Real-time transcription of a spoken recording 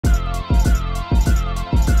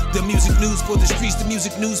The music news for the streets, the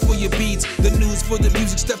music news for your beats, the news for the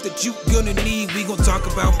music stuff that you gonna need. We gon' talk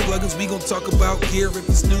about plugins, we gon' talk about gear. If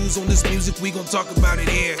it's news on this music, we gon' talk about it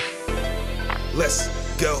here. Let's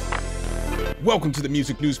go. Welcome to the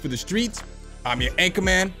music news for the streets. I'm your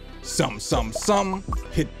anchorman, Sum.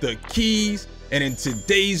 Hit the keys. And in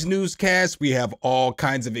today's newscast, we have all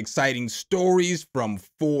kinds of exciting stories from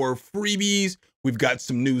 4 freebies. We've got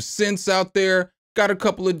some new synths out there. Got a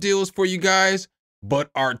couple of deals for you guys.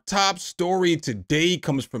 But our top story today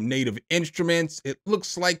comes from Native Instruments. It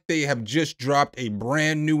looks like they have just dropped a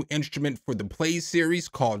brand new instrument for the Play series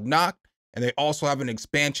called Nacht, and they also have an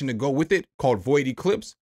expansion to go with it called Void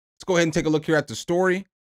Eclipse. Let's go ahead and take a look here at the story.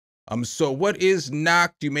 So what is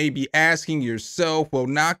Nacht, you may be asking yourself? Well,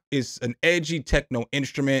 Nacht is an edgy techno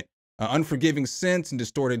instrument, unforgiving synths and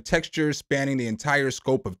distorted textures spanning the entire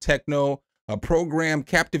scope of techno. A program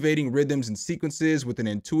captivating rhythms and sequences with an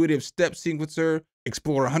intuitive step sequencer.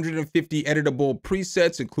 Explore 150 editable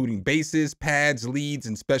presets, including basses, pads, leads,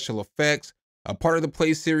 and special effects. A part of the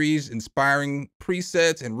Play series, inspiring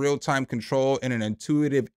presets and real-time control in an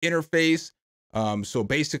intuitive interface. So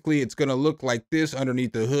basically, it's going to look like this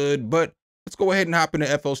underneath the hood. But let's go ahead and hop into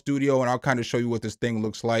FL Studio, and I'll kind of show you what this thing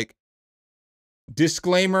looks like.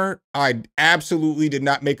 Disclaimer, I absolutely did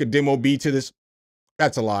not make a demo beat to this.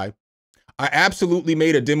 That's a lie. I absolutely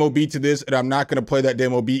made a demo beat to this, and I'm not going to play that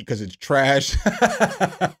demo beat because it's trash.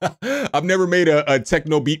 I've never made a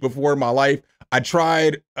techno beat before in my life. I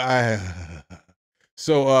tried.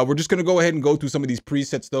 So we're just going to go ahead and go through some of these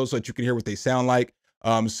presets, though, so that you can hear what they sound like.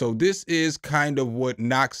 So this is kind of what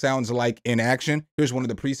Nacht sounds like in action. Here's one of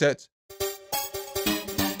the presets.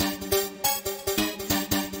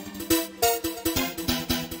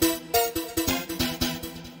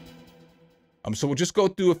 So we'll just go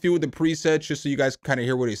through a few of the presets just so you guys kind of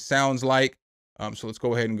hear what it sounds like. So let's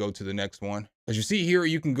go ahead and go to the next one. As you see here,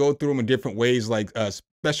 you can go through them in different ways, like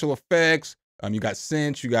special effects. You got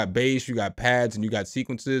synths, you got bass, you got pads, and you got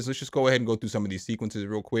sequences. Let's just go ahead and go through some of these sequences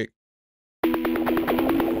real quick.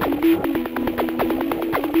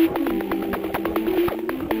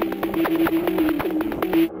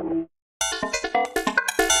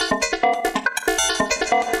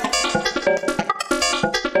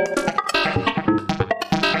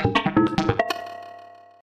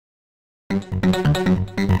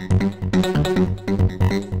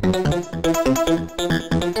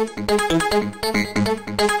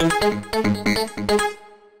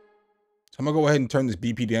 So I'm gonna go ahead and turn this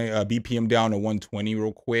BPM down to 120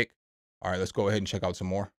 real quick. All right, let's go ahead and check out some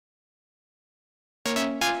more.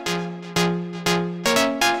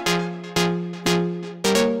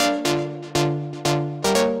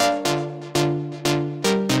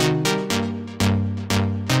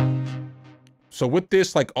 So with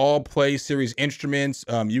this, like all Play series instruments,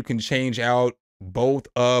 you can change out both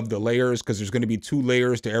of the layers because there's going to be 2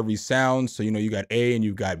 layers to every sound. So, you know, you got A and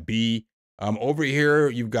you've got B. Over here,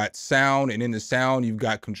 you've got sound, and in the sound, you've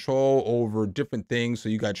got control over different things. So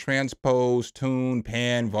you got transpose, tune,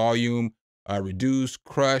 pan, volume, reduce,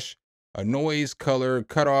 crush, noise, color,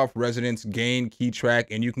 cutoff, resonance, gain, key track,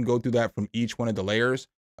 and you can go through that from each one of the layers.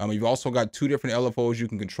 You've also got 2 different LFOs you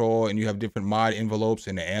can control, and you have different mod envelopes,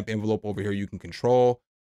 and the amp envelope over here you can control.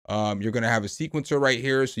 You're going to have a sequencer right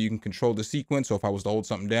here, so you can control the sequence. So if I was to hold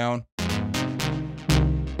something down.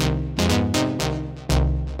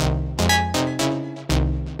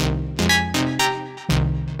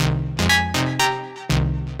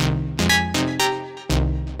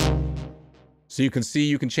 So you can see,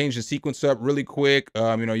 you can change the sequence up really quick.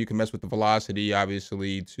 You know, you can mess with the velocity,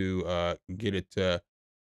 obviously, to get it to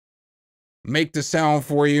make the sound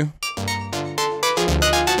for you.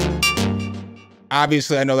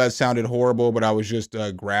 Obviously, I know that sounded horrible, but I was just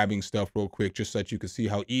grabbing stuff real quick just so that you can see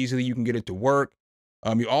how easily you can get it to work.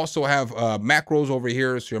 You also have macros over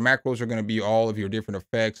here. So your macros are going to be all of your different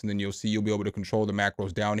effects, and then you'll see you'll be able to control the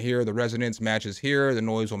macros down here. The resonance matches here, the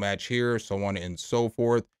noise will match here, so on and so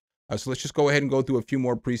forth. So let's just go ahead and go through a few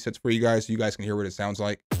more presets for you guys so you guys can hear what it sounds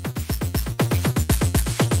like.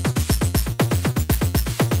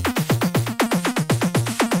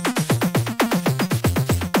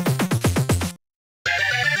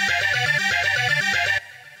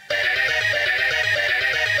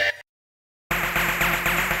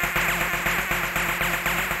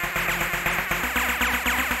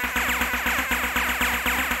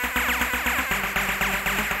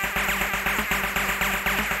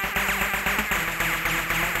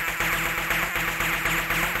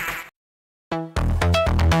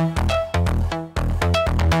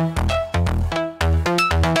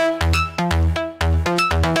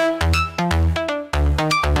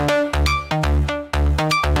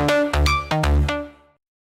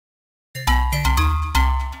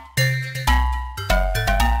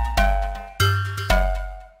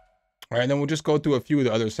 All right, and then we'll just go through a few of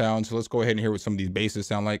the other sounds. So let's go ahead and hear what some of these basses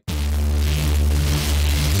sound like.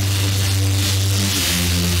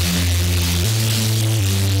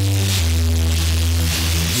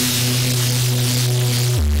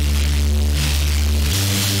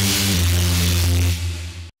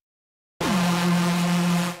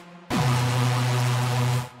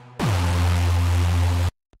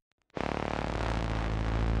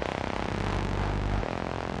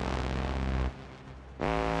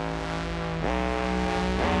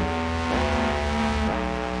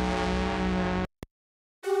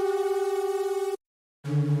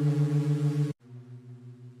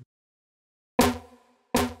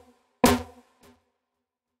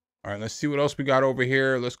 All right, let's see what else we got over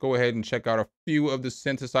here. Let's go ahead and check out a few of the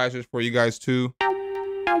synthesizers for you guys too.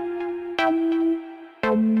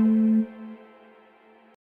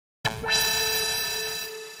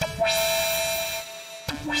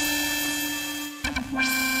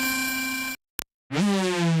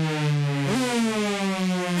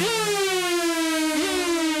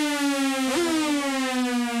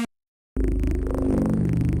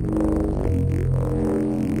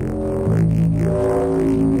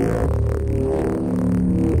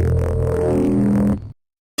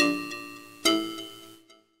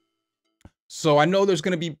 So I know there's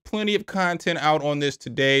going to be plenty of content out on this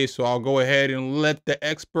today, so I'll go ahead and let the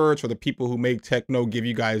experts or the people who make techno give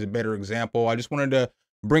you guys a better example. I just wanted to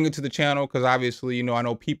bring it to the channel because obviously, you know, I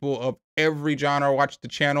know people of every genre watch the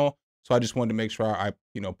channel, so I just wanted to make sure I,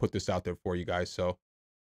 you know, put this out there for you guys. So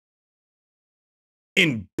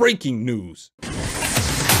in breaking news,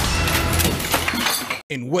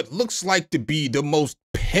 in what looks like to be the most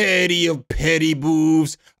petty of petty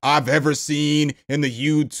moves I've ever seen in the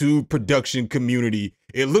YouTube production community,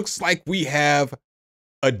 it looks like we have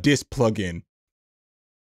a diss plugin.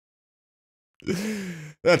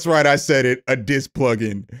 That's right, I said it, a diss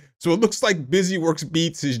plugin. So it looks like BusyWorks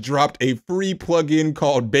Beats has dropped a free plugin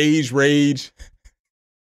called Beige Rage.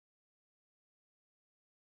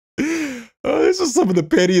 This is some of the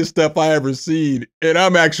pettiest stuff I ever seen, and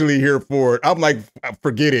I'm actually here for it. I'm like,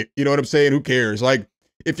 forget it. You know what I'm saying? Who cares? Like,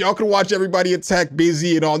 if y'all can watch everybody attack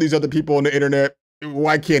Busy and all these other people on the internet,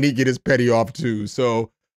 why can't he get his petty off too?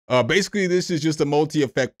 So basically, this is just a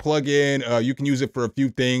multi-effect plugin. You can use it for a few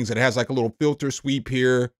things. It has like a little filter sweep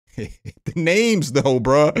here. The names though,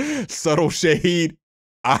 bruh. Subtle shade,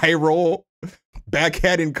 eye roll,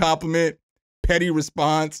 backhanded compliment, petty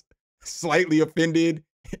response, slightly offended,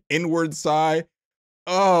 inward sigh.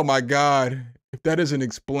 Oh my God. If that doesn't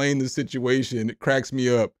explain the situation, it cracks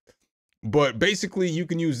me up. But basically you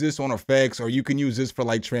can use this on effects, or you can use this for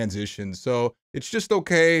like transitions. So it's just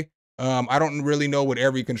okay. I don't really know what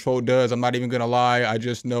every control does. I'm not even gonna lie. I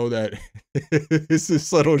just know that this is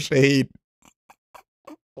subtle shade.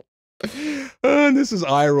 And this is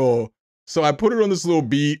eye roll. So I put it on this little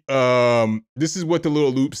beat. This is what the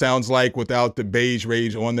little loop sounds like without the Beige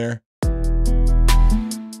Rage on there.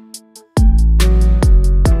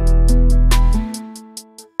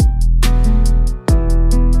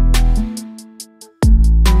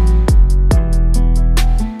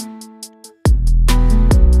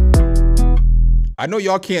 I know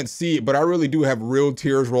y'all can't see it, but I really do have real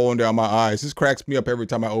tears rolling down my eyes. This cracks me up every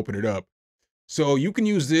time I open it up. So you can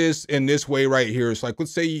use this in this way right here. It's like,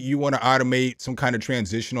 let's say you want to automate some kind of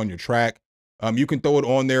transition on your track. You can throw it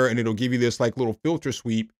on there and it'll give you this like little filter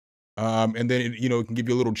sweep. And then, it, you know, it can give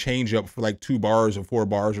you a little change up for like 2 bars or 4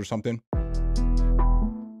 bars or something.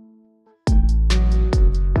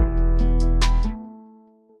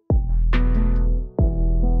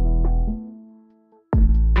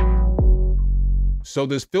 So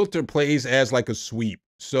this filter plays as like a sweep.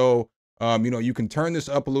 So, you know, you can turn this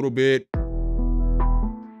up a little bit.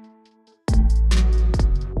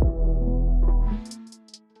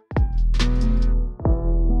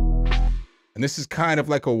 And this is kind of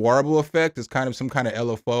like a warble effect. It's kind of some kind of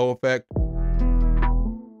LFO effect.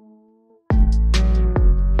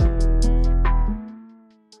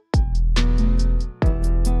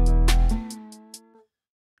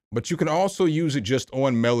 But you can also use it just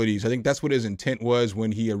on melodies. I think that's what his intent was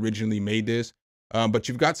when he originally made this. But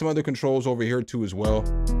you've got some other controls over here too as well.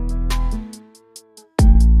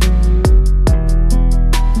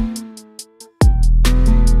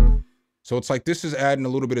 So it's like this is adding a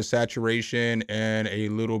little bit of saturation and a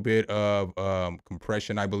little bit of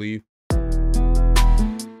compression, I believe.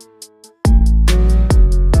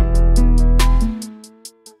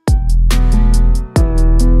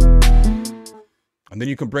 And then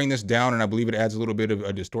you can bring this down, and I believe it adds a little bit of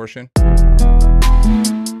a distortion.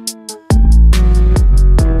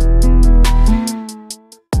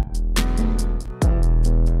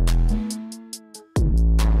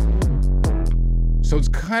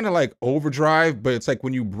 kind of like overdrive, but it's like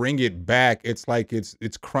when you bring it back, it's like it's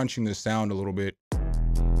crunching the sound a little bit.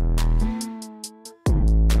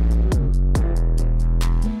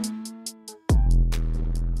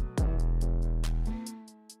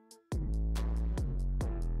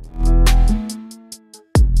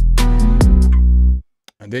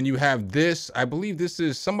 And then you have this, I believe this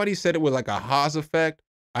is, somebody said it was like a Haas effect.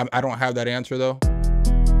 I don't have that answer though.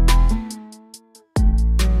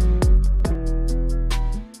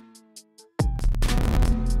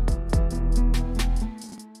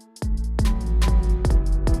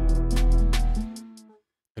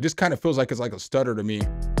 It just kind of feels like it's like a stutter to me.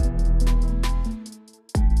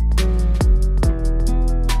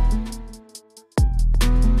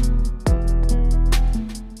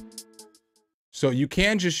 So you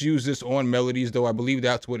can just use this on melodies though. I believe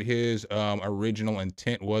that's what his original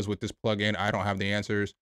intent was with this plugin. I don't have the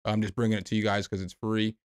answers. I'm just bringing it to you guys because it's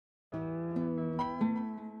free.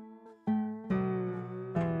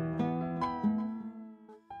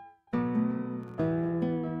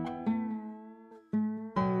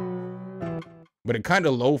 But it kind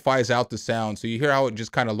of lo-fi's out the sound. So you hear how it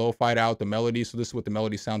just kind of lo-fi'd out the melody. So this is what the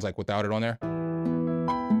melody sounds like without it on there.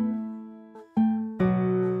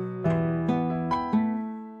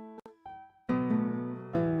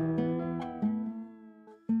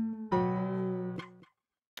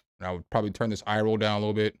 And I would probably turn this eye roll down a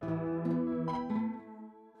little bit.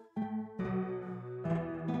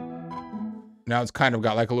 Now it's kind of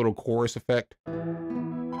got like a little chorus effect.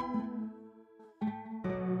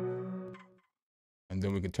 And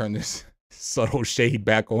then we can turn this subtle shade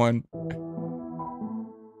back on.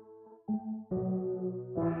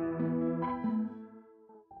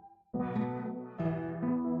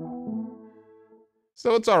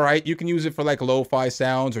 So it's all right. You can use it for like lo-fi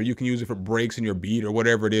sounds, or you can use it for breaks in your beat or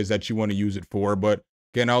whatever it is that you want to use it for. But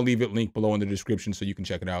again, I'll leave it linked below in the description so you can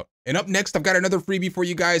check it out. And up next, I've got another freebie for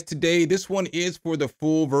you guys today. This one is for the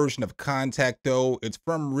full version of Contact though. It's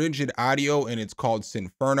from Rigid Audio and it's called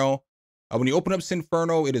Synferno. When you open up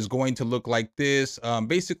Synferno, it is going to look like this.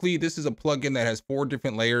 Basically, this is a plugin that has 4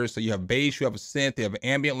 different layers. So you have bass, you have a synth, you have an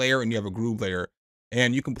ambient layer, and you have a groove layer.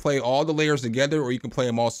 And you can play all the layers together, or you can play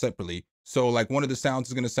them all separately. So like one of the sounds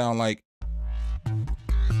is going to sound like.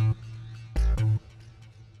 And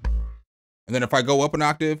then if I go up an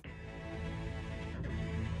octave.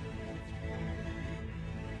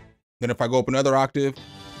 Then if I go up another octave.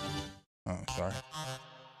 Oh, sorry.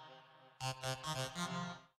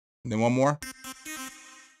 And then one more.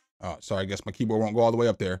 Oh, sorry, I guess my keyboard won't go all the way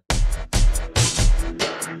up there.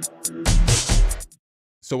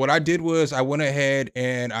 So what I did was I went ahead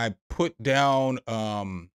and I put down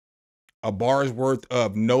a bar's worth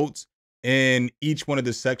of notes in each one of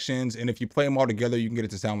the sections. And if you play them all together, you can get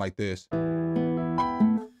it to sound like this.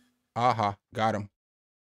 Aha, got him.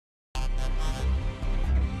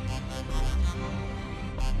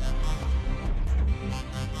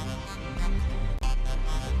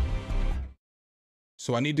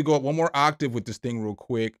 So I need to go up one more octave with this thing real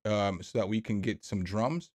quick so that we can get some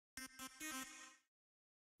drums.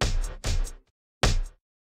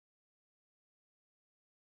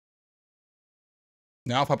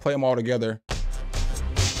 Now if I play them all together.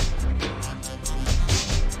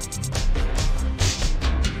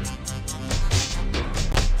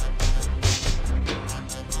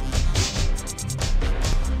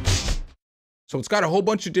 So it's got a whole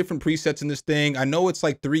bunch of different presets in this thing. I know it's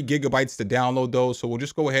like 3 gigabytes to download though. So we'll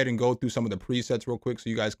just go ahead and go through some of the presets real quick so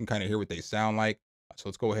you guys can kind of hear what they sound like. So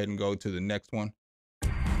let's go ahead and go to the next one.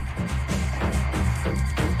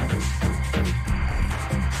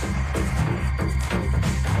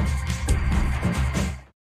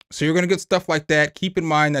 So you're going to get stuff like that. Keep in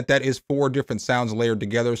mind that that is 4 different sounds layered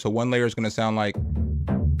together. So one layer is going to sound like.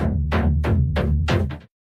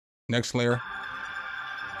 Next layer.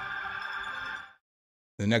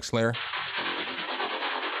 The next layer.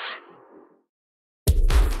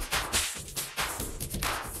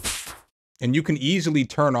 And you can easily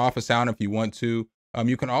turn off a sound if you want to.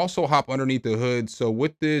 You can also hop underneath the hood. So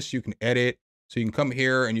with this, you can edit. So you can come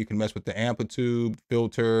here and you can mess with the amplitude,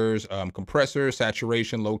 filters, compressor,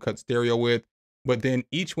 saturation, low cut stereo width. But then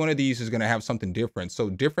each one of these is going to have something different.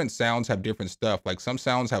 So different sounds have different stuff. Like some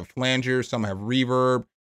sounds have flangers, some have reverb,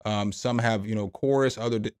 some have, you know, chorus,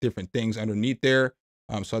 other different things underneath there.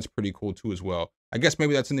 So that's pretty cool too as well. I guess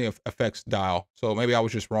maybe that's in the effects dial. So maybe I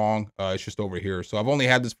was just wrong. It's just over here. So I've only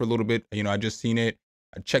had this for a little bit. You know, I just seen it.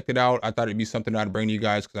 I checked it out. I thought it'd be something I'd bring to you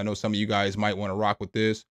guys because I know some of you guys might want to rock with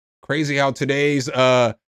this. Crazy how today's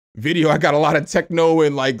video, I got a lot of techno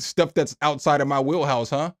and like stuff that's outside of my wheelhouse,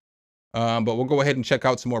 huh? But we'll go ahead and check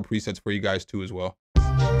out some more presets for you guys too as well.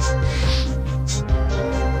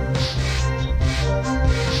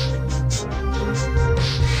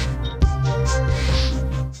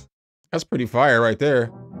 That's pretty fire right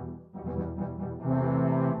there.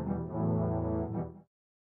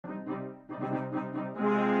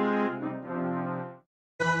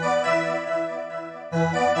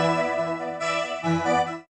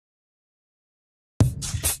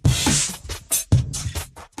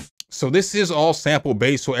 So this is all sample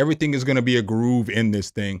based, so everything is going to be a groove in this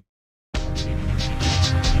thing.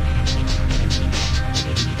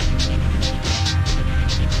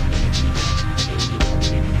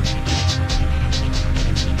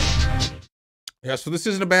 Yeah, so this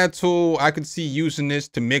isn't a bad tool. I could see using this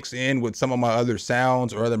to mix in with some of my other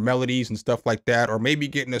sounds or other melodies and stuff like that, or maybe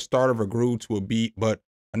getting a start of a groove to a beat, but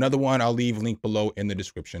another one I'll leave a link below in the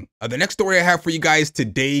description. The next story I have for you guys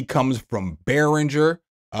today comes from Behringer.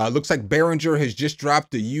 Looks like Behringer has just dropped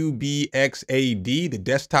the UB-Xa D, the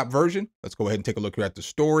desktop version. Let's go ahead and take a look here at the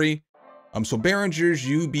story. So Behringer's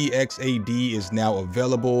UB-Xa D is now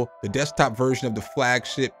available, the desktop version of the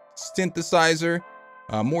flagship synthesizer.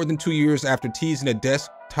 More than 2 years after teasing a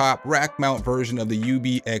desktop rack mount version of the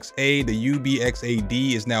UB-Xa, the UB-Xa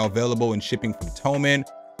D is now available and shipping from Thomann.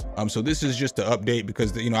 So this is just an update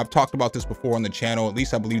because, you know, I've talked about this before on the channel, at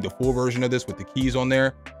least I believe the full version of this with the keys on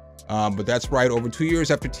there. But that's right, over 2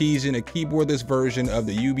 years after teasing a keyboardless version of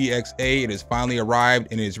the UB-Xa, it has finally arrived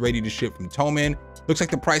and is ready to ship from Thomann. Looks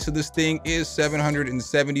like the price of this thing is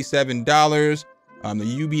 $777. The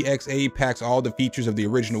UB-Xa packs all the features of the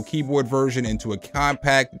original keyboard version into a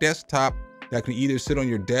compact desktop that can either sit on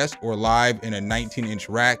your desk or live in a 19-inch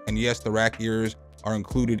rack. And yes, the rack ears are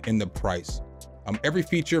included in the price. Every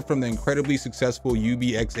feature from the incredibly successful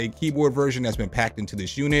UB-Xa keyboard version has been packed into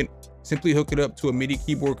this unit. Simply hook it up to a MIDI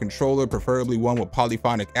keyboard controller, preferably one with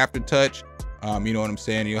polyphonic aftertouch. You know what I'm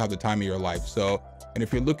saying? You'll have the time of your life. So, and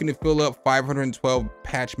if you're looking to fill up 512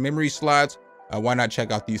 patch memory slots, why not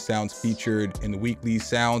check out these sounds featured in the weekly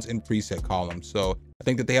sounds and preset column. So I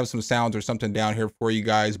think that they have some sounds or something down here for you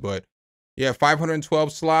guys, but yeah,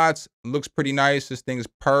 512 slots looks pretty nice. This thing is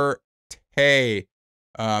per K.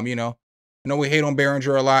 You know, I know we hate on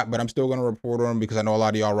Behringer a lot, but I'm still going to report on them because I know a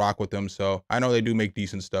lot of y'all rock with them. So I know they do make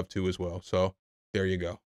decent stuff too as well. So there you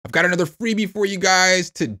go. I've got another freebie for you guys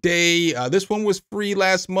today. This one was free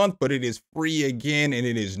last month, but it is free again, and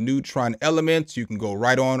it is Neutron Elements. You can go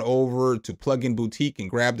right on over to Plugin Boutique and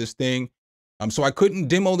grab this thing. So I couldn't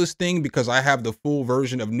demo this thing because I have the full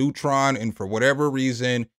version of Neutron, and for whatever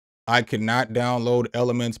reason, I could not download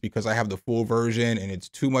Elements because I have the full version, and it's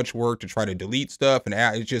too much work to try to delete stuff, and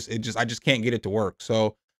I just can't get it to work.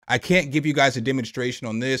 So I can't give you guys a demonstration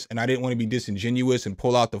on this, and I didn't want to be disingenuous and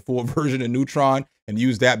pull out the full version of Neutron and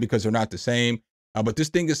use that because they're not the same. But this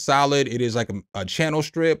thing is solid. It is like a channel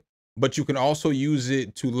strip, but you can also use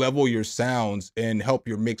it to level your sounds and help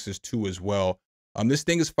your mixes too as well. This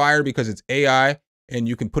thing is fire because it's AI, and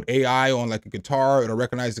you can put AI on like a guitar. It'll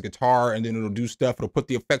recognize the guitar, and then it'll do stuff. It'll put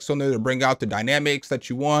the effects on there to bring out the dynamics that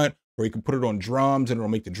you want, or you can put it on drums and it'll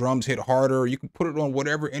make the drums hit harder. You can put it on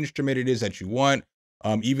whatever instrument it is that you want.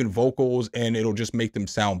 Even vocals, and it'll just make them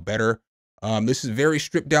sound better. This is a very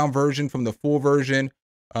stripped down version from the full version,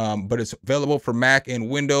 but it's available for Mac and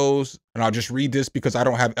Windows. And I'll just read this because I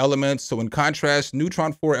don't have Elements. So in contrast,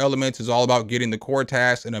 Neutron 4 Elements is all about getting the core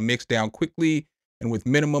tasks in a mix down quickly and with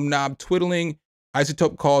minimum knob twiddling.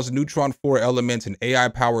 iZotope calls Neutron 4 Elements an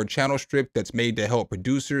AI-powered channel strip that's made to help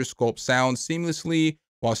producers sculpt sounds seamlessly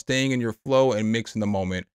while staying in your flow and mix in the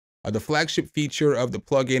moment. The flagship feature of the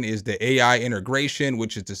plugin is the AI integration,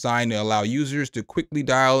 which is designed to allow users to quickly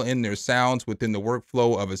dial in their sounds within the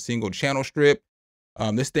workflow of a single channel strip.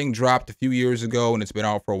 This thing dropped a few years ago and it's been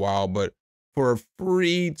out for a while, but for a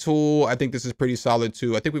free tool, I think this is pretty solid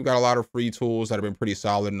too. I think we've got a lot of free tools that have been pretty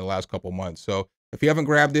solid in the last couple months. So if you haven't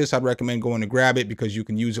grabbed this, I'd recommend going to grab it because you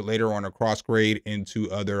can use it later on a cross grade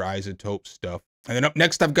into other iZotope stuff. And then up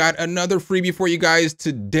next, I've got another freebie for you guys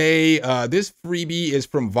today. This freebie is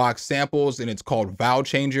from Vox Samples and it's called Vowel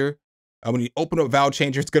Changer. When you open up Vowel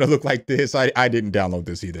Changer, it's going to look like this. I didn't download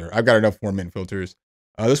this either. I've got enough format filters.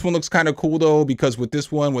 This one looks kind of cool though, because with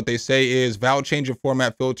this one, what they say is Vowel Changer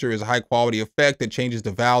format filter is a high quality effect that changes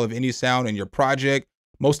the vowel of any sound in your project.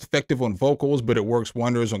 Most effective on vocals, but it works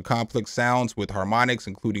wonders on complex sounds with harmonics,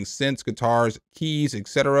 including synths, guitars, keys,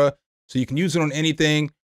 etc. So you can use it on anything.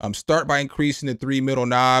 Start by increasing the 3 middle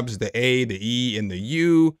knobs, the A, the E, and the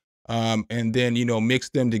U, and then, you know, mix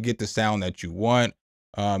them to get the sound that you want.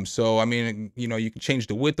 So, I mean, you know, you can change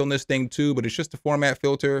the width on this thing too, but it's just a format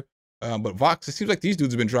filter. But Vox, it seems like these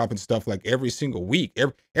dudes have been dropping stuff like every single week.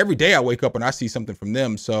 Every day I wake up and I see something from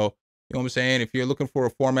them. So, you know what I'm saying? If you're looking for a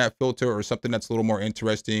format filter or something that's a little more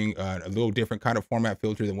interesting, a little different kind of format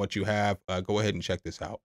filter than what you have, go ahead and check this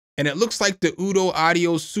out. And it looks like the Udo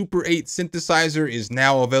Audio Super 8 synthesizer is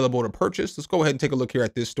now available to purchase. Let's go ahead and take a look here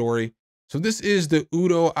at this story. So this is the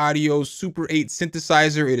Udo Audio Super 8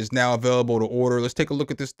 synthesizer. It is now available to order. Let's take a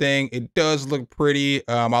look at this thing. It does look pretty.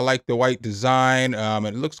 I like the white design.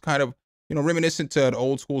 It looks kind of, reminiscent to an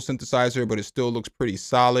old school synthesizer, but it still looks pretty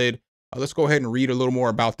solid. Let's go ahead and read a little more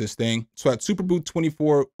about this thing. So at Superboot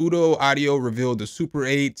 24, Udo Audio revealed the Super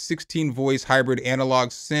 8 16-voice hybrid analog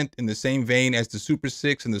synth in the same vein as the Super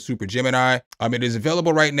 6 and the Super Gemini. It is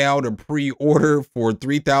available right now to pre-order for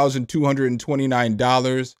 $3,229.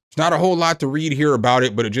 There's not a whole lot to read here about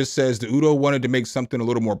it, but it just says the Udo wanted to make something a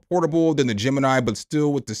little more portable than the Gemini, but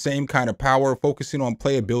still with the same kind of power, focusing on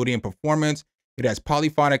playability and performance. It has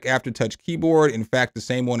polyphonic aftertouch keyboard, in fact, the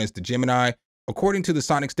same one as the Gemini. According to the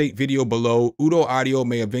Sonic State video below, Udo Audio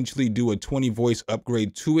may eventually do a 20-voice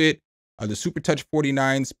upgrade to it. The SuperTouch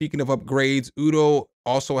 49, speaking of upgrades, Udo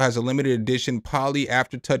also has a limited edition poly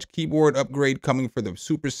aftertouch keyboard upgrade coming for the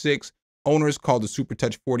Super 6 owners called the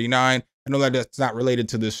SuperTouch 49. I know that that's not related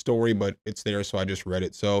to this story, but it's there, so I just read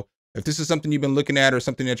it. So if this is something you've been looking at or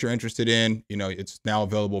something that you're interested in, it's now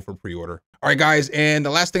available for pre-order. All right, guys, and the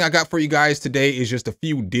last thing I got for you guys today is just a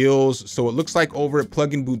few deals. So it looks like over at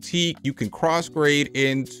Plugin Boutique, you can cross-grade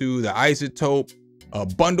into the iZotope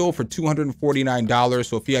bundle for $249.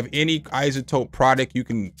 So if you have any iZotope product, you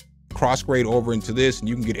can cross-grade over into this and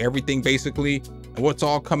you can get everything basically. And what's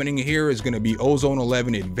all coming in here is going to be Ozone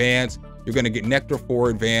 11 Advanced. You're going to get Nectar 4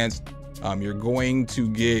 Advanced. You're going to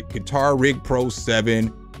get Guitar Rig Pro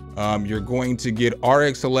 7. You're going to get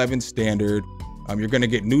RX 11 Standard. You're going to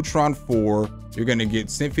get Neutron 4. You're going to get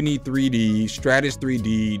Symphony 3D, Stratus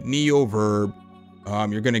 3D, Neo Verb.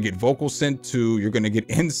 You're going to get Vocal Synth 2. You're going to get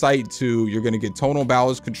Insight 2. You're going to get Tonal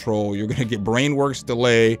Balance Control. You're going to get Brainworks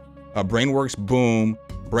Delay, Brainworks Boom,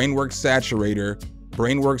 Brainworks Saturator,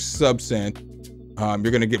 Brainworks Subsynth.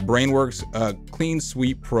 You're going to get Brainworks Clean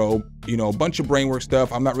Sweep Pro, a bunch of Brainworks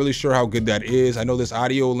stuff. I'm not really sure how good that is. I know this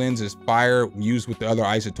audio lens is fire used with the other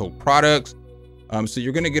iZotope products. So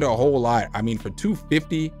you're going to get a whole lot. I mean, for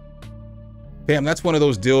 $250, fam, that's one of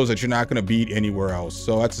those deals that you're not going to beat anywhere else.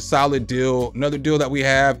 So that's a solid deal. Another deal that we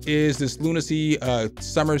have is this Lunacy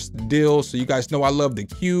summer deal. So you guys know I love the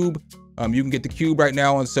Cube. You can get the Cube right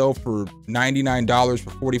now on sale for $99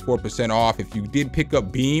 for 44% off. If you did pick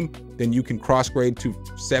up Beam, then you can cross-grade to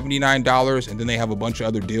 $79, and then they have a bunch of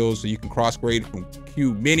other deals. So you can cross-grade from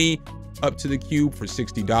Cube Mini up to the Cube for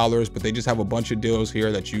 $60, but they just have a bunch of deals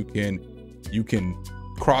here that you can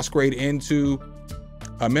cross-grade into.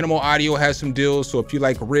 Minimal Audio has some deals. So if you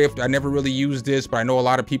like Rift, I never really used this, but I know a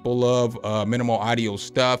lot of people love Minimal Audio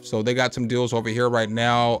stuff. So they got some deals over here right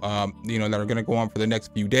now, that are going to go on for the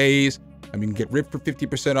next few days. You can get Rift for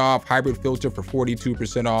 50% off, Hybrid Filter for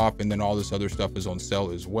 42% off, and then all this other stuff is on sale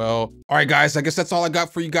as well. All right, guys, I guess that's all I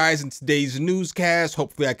got for you guys in today's newscast.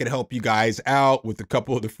 Hopefully I could help you guys out with a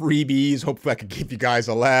couple of the freebies. Hopefully I could give you guys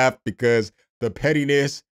a laugh, because the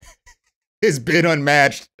pettiness has been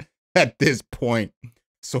unmatched at this point.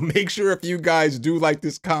 So make sure if you guys do like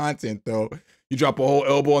this content, though, you drop a whole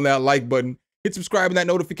elbow on that like button, hit subscribe and that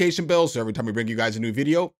notification bell, so every time we bring you guys a new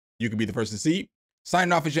video, you can be the first to see.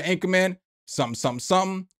 Signing off as your anchorman,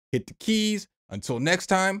 SumnSumnSumn, hit the keys. Until next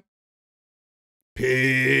time,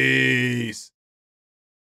 peace.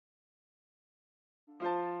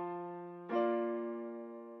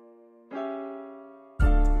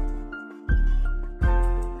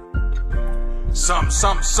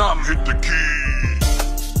 SumnSumnSumn, hit the keys.